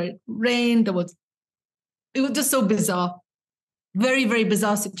weird things where it rained. It was just so bizarre. Very, very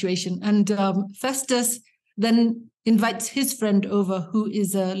bizarre situation. And Festus then invites his friend over, who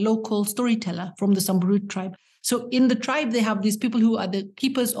is a local storyteller from the Samburu tribe. So in the tribe, they have these people who are the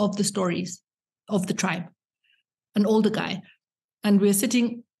keepers of the stories of the tribe, an older guy. And we're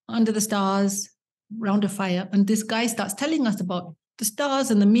sitting under the stars around a fire. And this guy starts telling us about the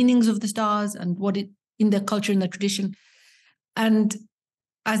stars and the meanings of the stars and what it in their culture and their tradition. And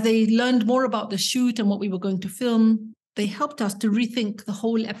as they learned more about the shoot and what we were going to film, they helped us to rethink the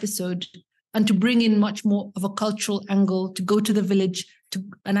whole episode and to bring in much more of a cultural angle, to go to the village.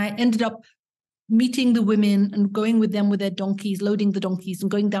 And I ended up meeting the women and going with them with their donkeys, loading the donkeys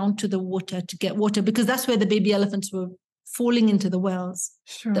and going down to the water to get water, because that's where the baby elephants were falling into the wells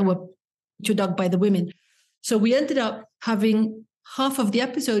that were dug by the women. So we ended up having half of the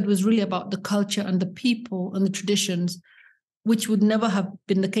episode was really about the culture and the people and the traditions, which would never have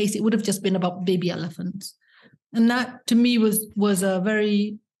been the case. It would have just been about baby elephants. And that to me was a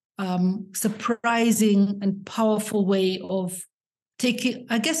very surprising and powerful way of taking,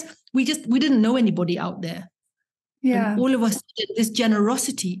 I guess we didn't know anybody out there. Yeah. And all of us, this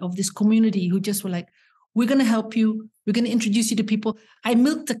generosity of this community who just were like, "We're going to help you. We're going to introduce you to people." I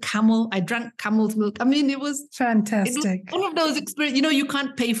milked a camel. I drank camel's milk. I mean, it was fantastic. It was one of those experiences, you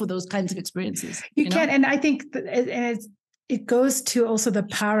can't pay for those kinds of experiences. You can't. And I think it goes to also the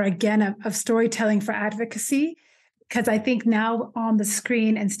power, again, of storytelling for advocacy. Because I think now on the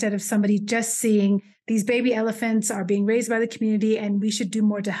screen, instead of somebody just seeing these baby elephants are being raised by the community and we should do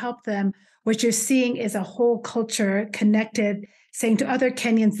more to help them, what you're seeing is a whole culture connected, saying to other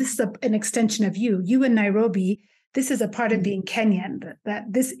Kenyans, this is an extension of you. You in Nairobi, this is a part of being Kenyan,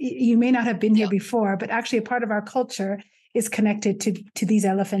 that this, you may not have been here before, but actually a part of our culture is connected to these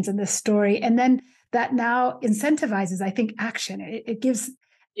elephants and this story. And then that now incentivizes, I think, action. It gives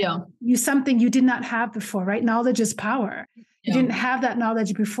you something you did not have before, right? Knowledge is power. You didn't have that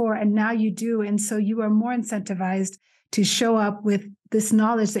knowledge before, and now you do. And so you are more incentivized to show up with this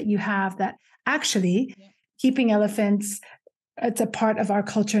knowledge that you have, that actually keeping elephants, it's a part of our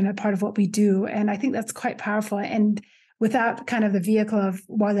culture and a part of what we do. And I think that's quite powerful. And without kind of the vehicle of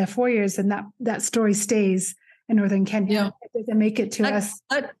Wildlife Warriors, and that story stays in Northern Kenya. It doesn't make it to us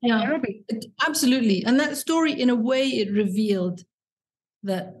in Nairobi. Absolutely. And that story, in a way, it revealed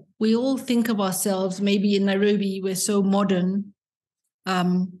that we all think of ourselves, maybe in Nairobi, we're so modern,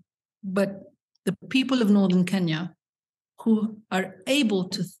 but the people of Northern Kenya who are able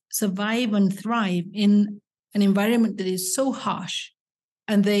to survive and thrive in an environment that is so harsh,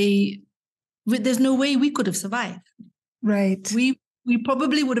 and there's no way we could have survived. Right. We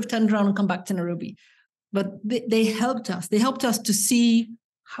probably would have turned around and come back to Nairobi, but they helped us. They helped us to see,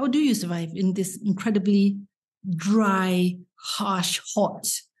 how do you survive in this incredibly dry, harsh, hot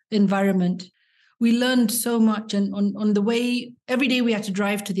environment. We learned so much, and on the way, every day we had to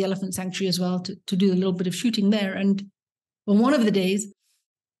drive to the elephant sanctuary as well to do a little bit of shooting there. And on one of the days,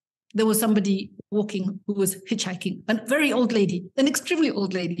 there was somebody walking who was hitchhiking, a very old lady, an extremely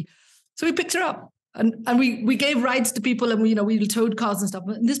old lady. So we picked her up, and we gave rides to people, and we towed cars and stuff.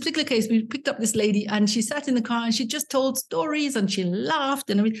 But in this particular case, we picked up this lady, and she sat in the car and she just told stories and she laughed.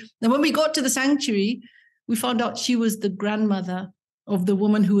 And when we got to the sanctuary, we found out she was the grandmother of the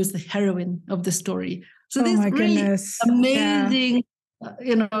woman who was the heroine of the story. So these really amazing,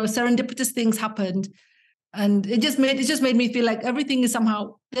 serendipitous things happened. And it just made me feel like everything is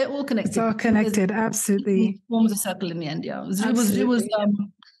somehow, they're all connected. It's all connected, absolutely. It forms a circle in the end, yeah. It was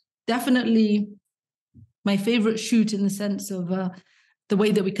definitely my favorite shoot in the sense of the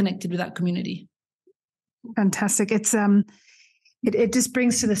way that we connected with that community. Fantastic. It's it just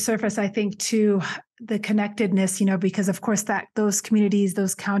brings to the surface, I think, to the connectedness, because of course those communities,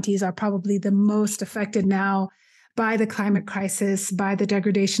 those counties are probably the most affected now by the climate crisis, by the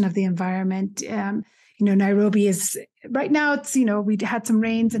degradation of the environment. Nairobi is right now, it's, we had some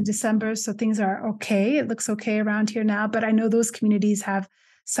rains in December, so things are okay. It looks okay around here now, but I know those communities have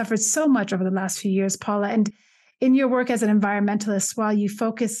suffered so much over the last few years, Paula. And in your work as an environmentalist, while you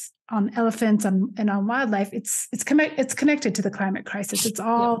focus on elephants and on wildlife, it's connected to the climate crisis. It's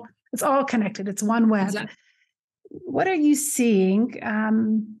all connected. It's one web. Exactly. What are you seeing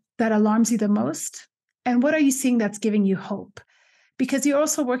that alarms you the most? And what are you seeing that's giving you hope? Because you're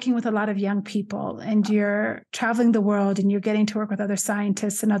also working with a lot of young people and you're traveling the world and you're getting to work with other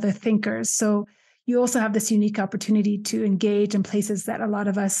scientists and other thinkers. So you also have this unique opportunity to engage in places that a lot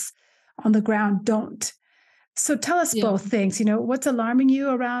of us on the ground don't. So tell us both things, what's alarming you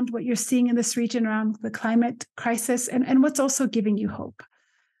around what you're seeing in this region around the climate crisis and what's also giving you hope?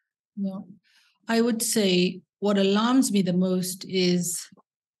 Yeah, I would say what alarms me the most is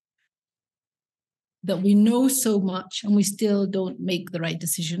that we know so much and we still don't make the right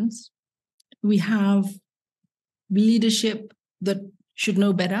decisions. We have leadership that should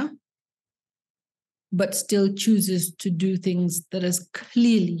know better, but still chooses to do things that is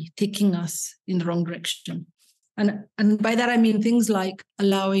clearly taking us in the wrong direction. And by that, I mean things like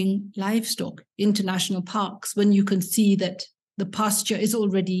allowing livestock into national parks when you can see that the pasture is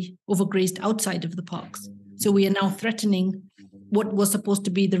already overgrazed outside of the parks. So we are now threatening what was supposed to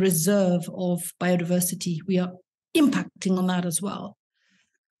be the reserve of biodiversity. We are impacting on that as well.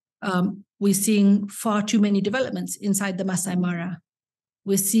 We're seeing far too many developments inside the Masai Mara.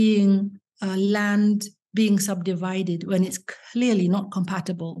 We're seeing land being subdivided when it's clearly not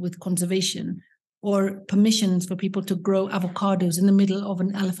compatible with conservation, or permissions for people to grow avocados in the middle of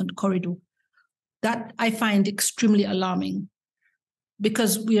an elephant corridor. That I find extremely alarming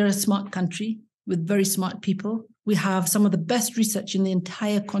because we are a smart country with very smart people. We have some of the best research in the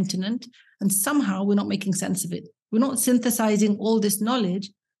entire continent, and somehow we're not making sense of it. We're not synthesizing all this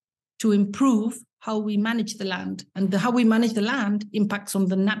knowledge to improve how we manage the land, and how we manage the land impacts on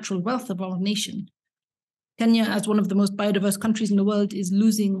the natural wealth of our nation. Kenya, as one of the most biodiverse countries in the world, is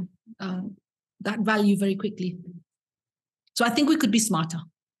losing that value very quickly. So I think we could be smarter,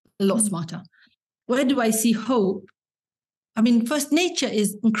 a lot smarter. Where do I see hope? I mean, first, nature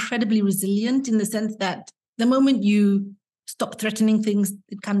is incredibly resilient in the sense that the moment you stop threatening things,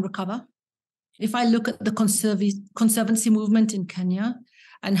 it can recover. If I look at the conservancy movement in Kenya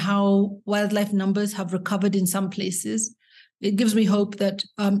and how wildlife numbers have recovered in some places, it gives me hope that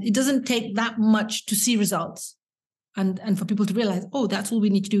it doesn't take that much to see results and for people to realize, oh, that's all we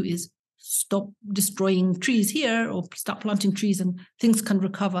need to do is stop destroying trees here or start planting trees and things can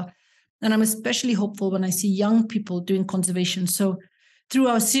recover. And I'm especially hopeful when I see young people doing conservation. So through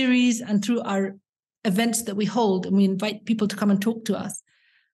our series and through our events that we hold, and we invite people to come and talk to us,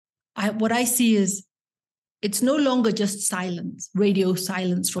 what I see is it's no longer just silence, radio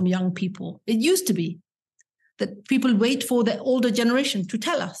silence from young people. It used to be that people wait for the older generation to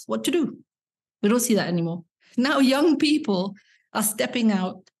tell us what to do. We don't see that anymore. Now young people are stepping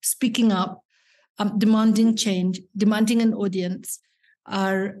out, speaking up, demanding change, demanding an audience,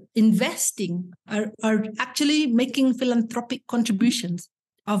 are investing, are actually making philanthropic contributions,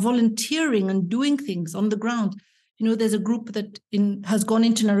 are volunteering and doing things on the ground. There's a group that has gone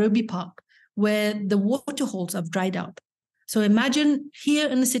into Nairobi Park where the water holes have dried up. So imagine here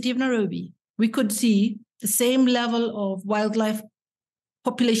in the city of Nairobi, we could see the same level of wildlife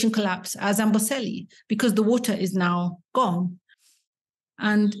population collapse as Amboseli because the water is now gone.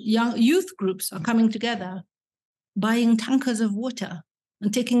 And young youth groups are coming together, buying tankers of water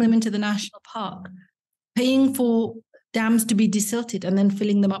and taking them into the national park, paying for dams to be desilted and then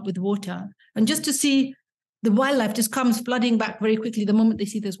filling them up with water. And just to see the wildlife just comes flooding back very quickly the moment they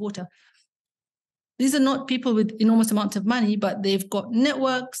see there's water. These are not people with enormous amounts of money, but they've got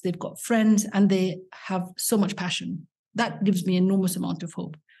networks, they've got friends, and they have so much passion. That gives me enormous amount of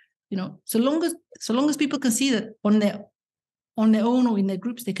hope. So long as people can see that on their own or in their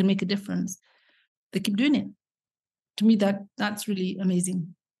groups, they can make a difference, they keep doing it. To me, that's really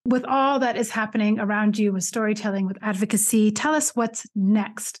amazing. With all that is happening around you with storytelling, with advocacy, tell us what's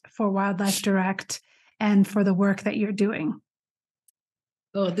next for WildlifeDirect and for the work that you're doing.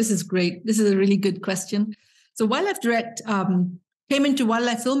 Oh, this is great. This is a really good question. So WildlifeDirect came into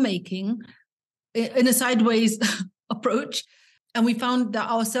wildlife filmmaking in a sideways approach. And we found that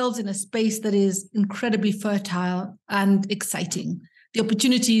ourselves in a space that is incredibly fertile and exciting. The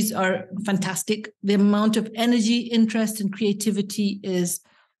opportunities are fantastic. The amount of energy, interest, and creativity is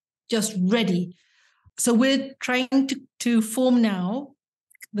just ready. So we're trying to form now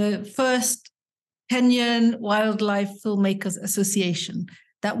the first Kenyan Wildlife Filmmakers Association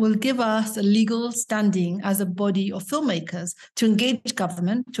that will give us a legal standing as a body of filmmakers to engage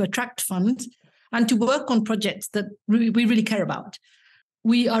government, to attract funds, and to work on projects that we really care about.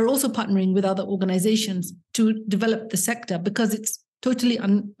 We are also partnering with other organizations to develop the sector because it's totally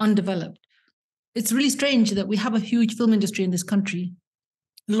undeveloped. It's really strange that we have a huge film industry in this country.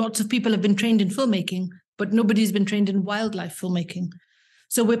 Lots of people have been trained in filmmaking, but nobody's been trained in wildlife filmmaking.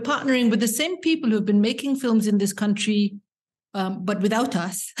 So we're partnering with the same people who have been making films in this country, but without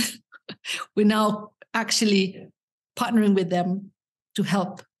us. We're now actually partnering with them to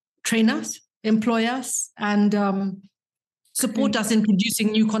help train us, employ us, and support us in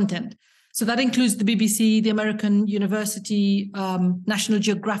producing new content. So that includes the BBC, the American University, National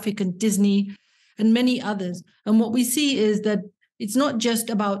Geographic and Disney, and many others. And what we see is that it's not just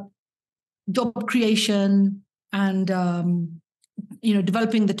about job creation and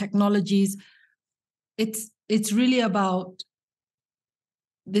developing the technologies. It's really about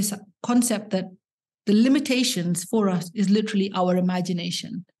this concept that the limitations for us is literally our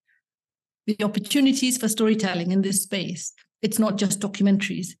imagination. The opportunities for storytelling in this space, it's not just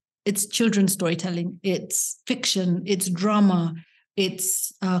documentaries, it's children's storytelling, it's fiction, it's drama,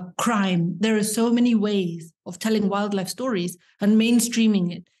 it's crime. There are so many ways of telling wildlife stories and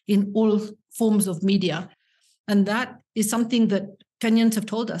mainstreaming it in all forms of media. And that is something that Kenyans have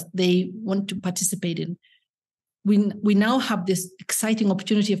told us they want to participate in. We now have this exciting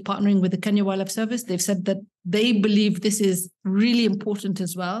opportunity of partnering with the Kenya Wildlife Service. They've said that they believe this is really important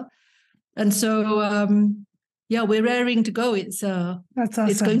as well. And so, we're raring to go. That's awesome.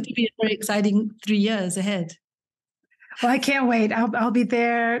 It's going to be a very exciting 3 years ahead. Well, I can't wait. I'll be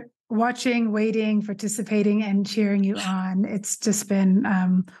there watching, waiting, participating, and cheering you on. It's just been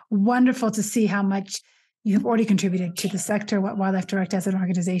wonderful to see how much you have already contributed to the sector, what WildlifeDirect as an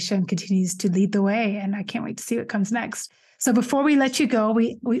organization continues to lead the way. And I can't wait to see what comes next. So before we let you go,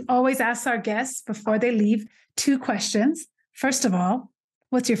 we always ask our guests before they leave 2 questions. First of all,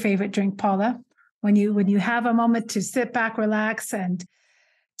 what's your favorite drink, Paula? When you have a moment to sit back, relax, and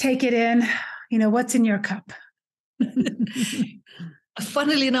take it in, what's in your cup?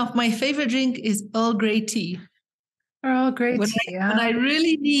 Funnily enough, my favorite drink is Earl Grey tea. Earl Grey tea. When I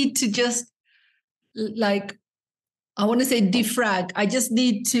really need to just I want to say defrag. I just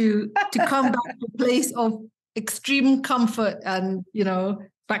need to come back to a place of extreme comfort and,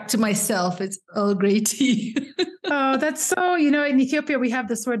 back to myself. It's Earl Grey tea. Oh, that's so, in Ethiopia, we have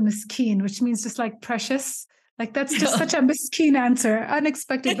this word miskin, which means just like precious. Like that's just such a miskin answer.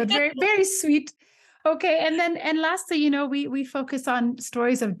 Unexpected, but very, very sweet. Okay. And lastly, we focus on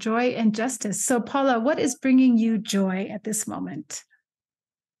stories of joy and justice. So Paula, what is bringing you joy at this moment?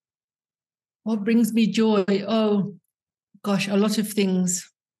 What brings me joy? Oh, gosh, a lot of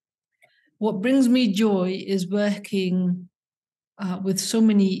things. What brings me joy is working with so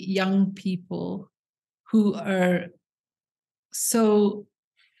many young people who are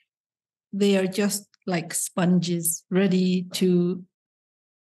they are just like sponges, ready to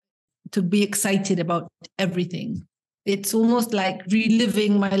be excited about everything. It's almost like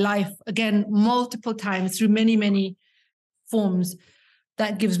reliving my life again, multiple times through many, many forms.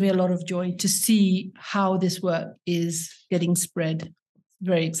 That gives me a lot of joy to see how this work is getting spread.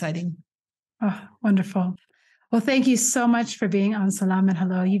 Very exciting. Oh, wonderful. Well, thank you so much for being on Salam and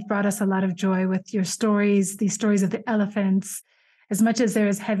Hello. You've brought us a lot of joy with your stories, these stories of the elephants. As much as there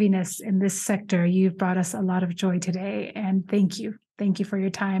is heaviness in this sector, you've brought us a lot of joy today. And thank you. Thank you for your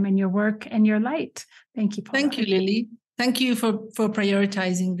time and your work and your light. Thank you, Paula. Thank you, Lily. Thank you for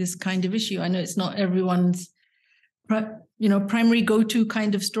prioritizing this kind of issue. I know it's not everyone's primary go-to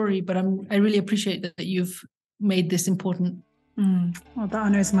kind of story, but I really appreciate that you've made this important. Well, the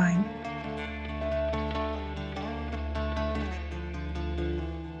honor is mine.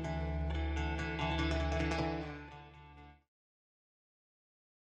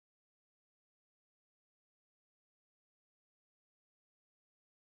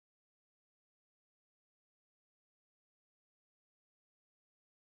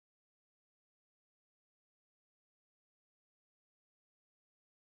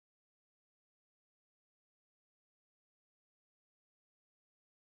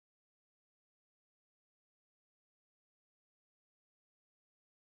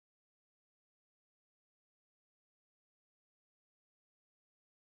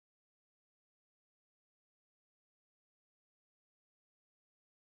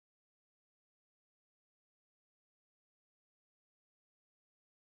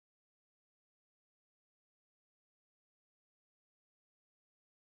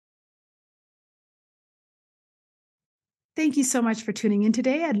 Thank you so much for tuning in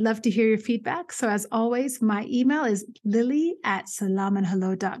today. I'd love to hear your feedback. So as always, my email is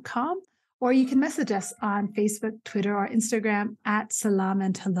lily@salamandhello.com, or you can message us on Facebook, Twitter, or Instagram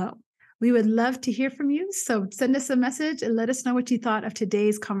 @salamandhello. We would love to hear from you. So send us a message and let us know what you thought of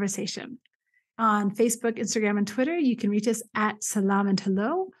today's conversation. On Facebook, Instagram, and Twitter, you can reach us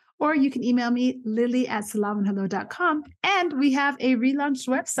 @salamandhello, or you can email me, lily@salamandhello.com. And we have a relaunched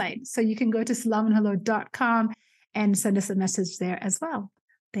website. So you can go to salamandhello.com and send us a message there as well.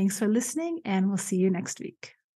 Thanks for listening, and we'll see you next week.